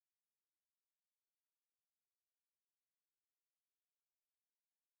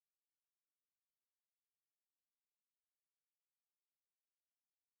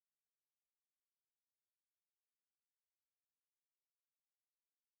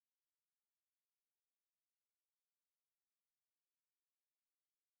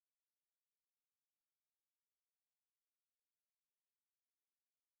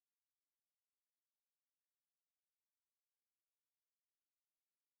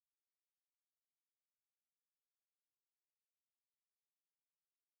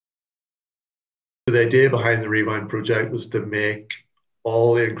So the idea behind the Rewind project was to make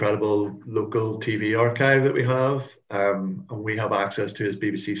all the incredible local TV archive that we have, and we have access to as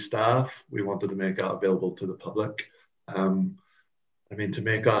BBC staff. We wanted to make that available to the public. Um, I mean, to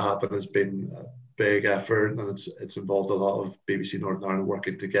make that happen has been a big effort, and it's involved a lot of BBC Northern Ireland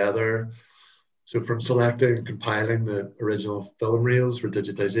working together. So from selecting and compiling the original film reels for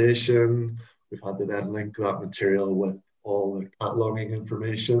digitization, we've had to then link that material with all the cataloging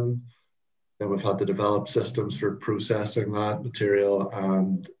information. Then we've had to develop systems for processing that material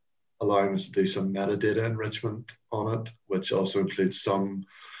and allowing us to do some metadata enrichment on it, which also includes some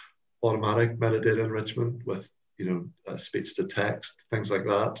automatic metadata enrichment with, speech to text, things like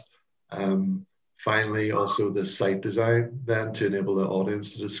that. Finally, also the site design then to enable the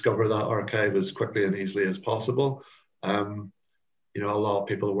audience to discover that archive as quickly and easily as possible. A lot of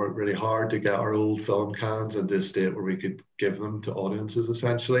people worked really hard to get our old film cans into a state where we could give them to audiences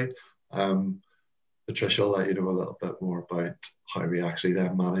essentially. Patricia will let you know a little bit more about how we actually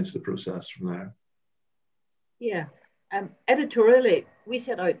then manage the process from there. Yeah, editorially, we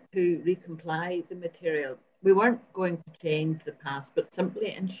set out to recompile the material. We weren't going to change the past, but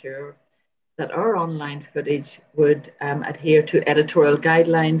simply ensure that our online footage would adhere to editorial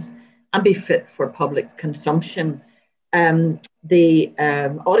guidelines and be fit for public consumption. The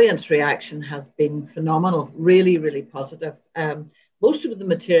audience reaction has been phenomenal, really, really positive. Most of the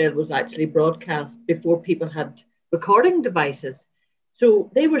material was actually broadcast before people had recording devices.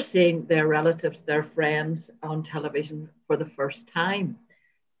 So they were seeing their relatives, their friends on television for the first time.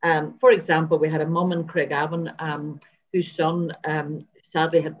 For example, we had a mum in Craigavon whose son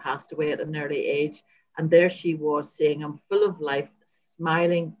sadly had passed away at an early age. And there she was seeing him full of life,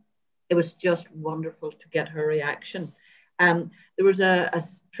 smiling. It was just wonderful to get her reaction. There was a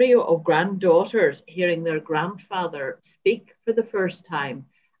trio of granddaughters hearing their grandfather speak for the first time.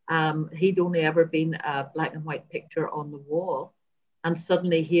 He'd only ever been a black and white picture on the wall. And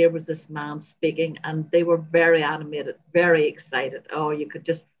suddenly here was this man speaking, and they were very animated, very excited. Oh, you could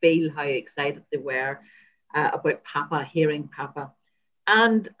just feel how excited they were about Papa, hearing Papa.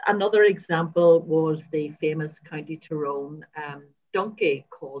 And another example was the famous County Tyrone donkey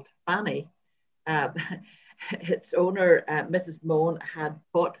called Fanny. Its owner, Mrs. Moan, had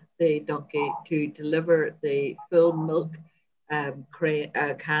bought the donkey to deliver the full milk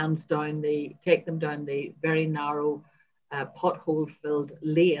cans take them down the very narrow pothole-filled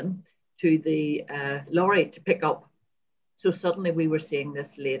lane to the lorry to pick up. So suddenly we were seeing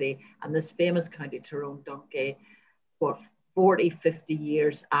this lady and this famous County Tyrone donkey, 40, 50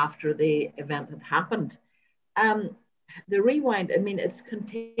 years after the event had happened. The Rewind, I mean, it's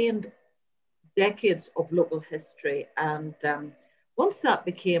contained decades of local history, and once that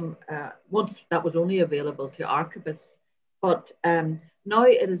was only available to archivists, but now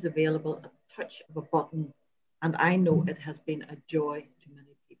it is available at the touch of a button, and I know it has been a joy to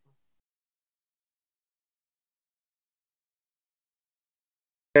many people.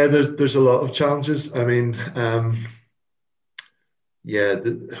 Yeah, there's a lot of challenges. I mean,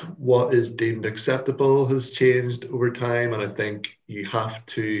 what is deemed acceptable has changed over time, and I think you have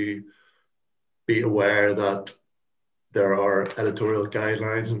to be aware that there are editorial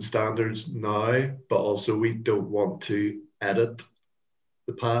guidelines and standards now, but also we don't want to edit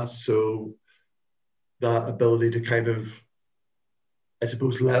the past. So that ability to kind of, I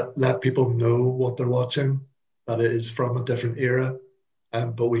suppose, let people know what they're watching, that it is from a different era,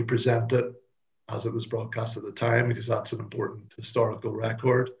 but we present it as it was broadcast at the time, because that's an important historical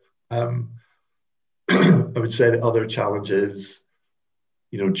record. I would say the other challenge is,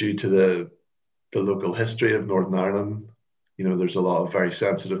 due to the local history of Northern Ireland, there's a lot of very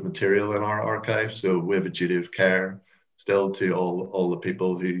sensitive material in our archive. So we have a duty of care still to all the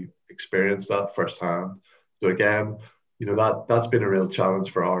people who experienced that firsthand. So again, that's been a real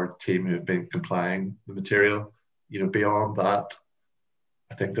challenge for our team who've been complying the material. Beyond that,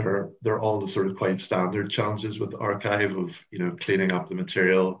 I think there are all the sort of quite standard challenges with archive of, cleaning up the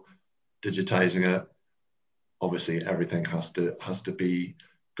material, digitizing it. Obviously, everything has to be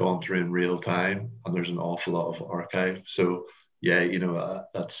gone through in real time, and there's an awful lot of archive. So yeah,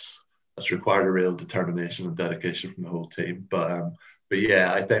 that's required a real determination and dedication from the whole team. But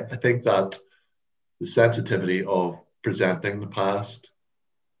yeah, I think that the sensitivity of presenting the past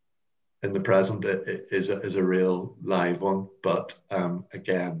in the present is a real live one. But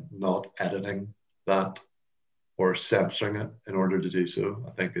again, not editing that or censoring it in order to do so,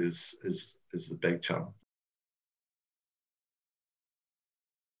 I think is the big challenge.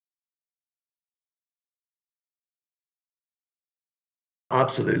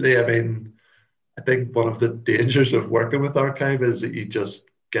 Absolutely. I mean, I think one of the dangers of working with archive is that you just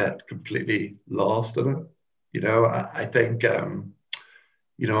get completely lost in it. I think I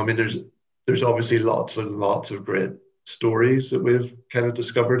mean, there's obviously lots and lots of great stories that we've kind of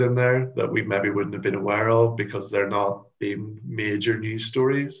discovered in there that we maybe wouldn't have been aware of because they're not being major news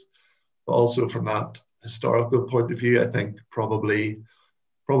stories. But also from that historical point of view, I think probably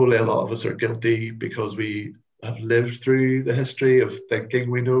a lot of us are guilty because we have lived through the history of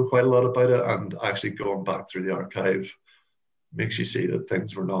thinking we know quite a lot about it, and actually going back through the archive makes you see that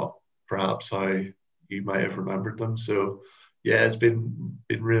things were not perhaps how you might have remembered them. So yeah, it's been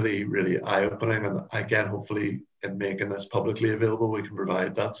really, really eye-opening. And again, hopefully in making this publicly available, we can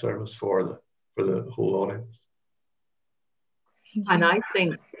provide that service for the whole audience. And I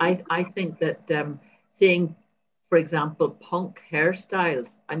think that seeing, for example, punk hairstyles,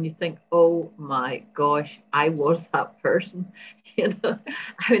 and you think, oh my gosh, I was that person. I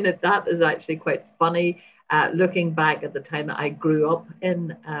mean, that is actually quite funny. Looking back at the time that I grew up in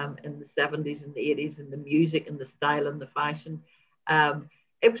the 70s and the 80s, and the music and the style and the fashion.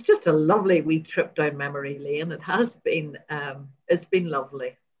 It was just a lovely wee trip down memory lane. It has been, it's been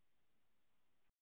lovely.